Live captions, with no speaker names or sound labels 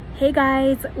Hey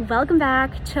guys, welcome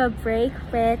back to Break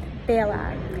with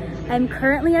Bella. I'm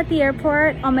currently at the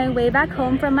airport on my way back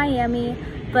home from Miami,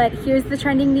 but here's the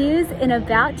trending news in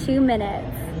about 2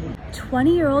 minutes.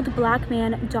 20-year-old black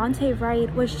man Daunte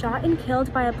Wright was shot and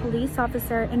killed by a police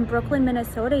officer in Brooklyn,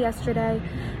 Minnesota yesterday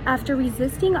after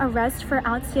resisting arrest for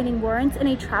outstanding warrants in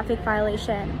a traffic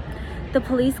violation. The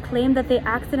police claimed that they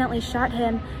accidentally shot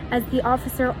him as the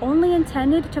officer only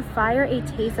intended to fire a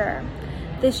taser.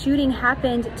 This shooting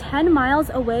happened 10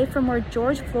 miles away from where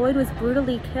George Floyd was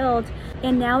brutally killed,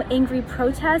 and now angry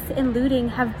protests and looting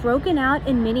have broken out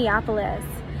in Minneapolis.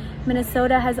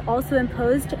 Minnesota has also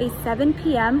imposed a 7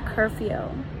 p.m. curfew.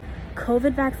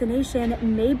 COVID vaccination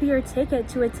may be your ticket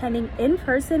to attending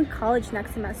in-person college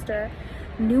next semester.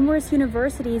 Numerous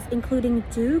universities, including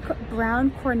Duke,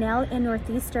 Brown, Cornell, and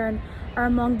Northeastern, are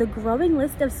among the growing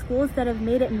list of schools that have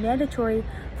made it mandatory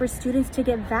for students to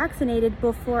get vaccinated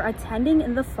before attending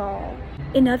in the fall.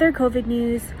 In other COVID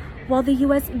news, while the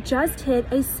U.S. just hit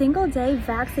a single-day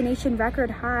vaccination record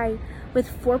high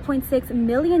with 4.6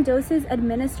 million doses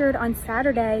administered on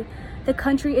Saturday, the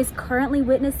country is currently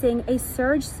witnessing a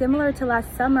surge similar to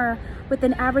last summer with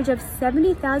an average of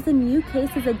 70,000 new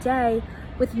cases a day,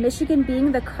 with Michigan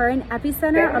being the current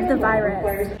epicenter of the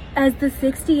virus. As the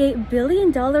 $68 billion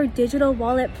digital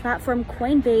wallet platform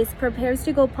Coinbase prepares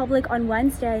to go public on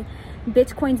Wednesday,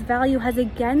 Bitcoin's value has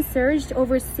again surged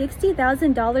over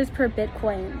 $60,000 per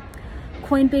Bitcoin.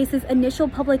 Coinbase's initial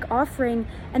public offering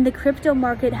and the crypto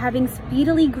market having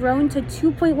speedily grown to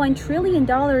 $2.1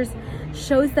 trillion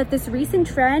shows that this recent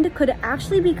trend could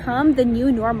actually become the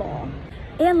new normal.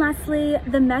 And lastly,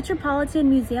 the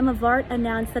Metropolitan Museum of Art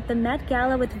announced that the Met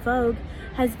Gala with Vogue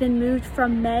has been moved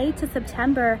from May to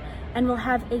September and will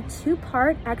have a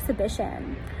 2-part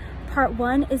exhibition. Part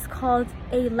 1 is called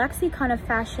A Lexicon of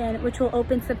Fashion, which will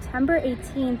open September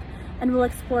 18th and will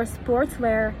explore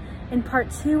sportswear. And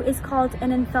Part 2 is called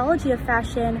An Anthology of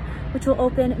Fashion, which will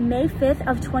open May 5th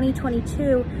of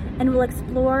 2022 and will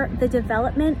explore the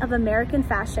development of American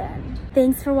fashion.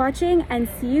 Thanks for watching and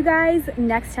see you guys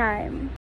next time.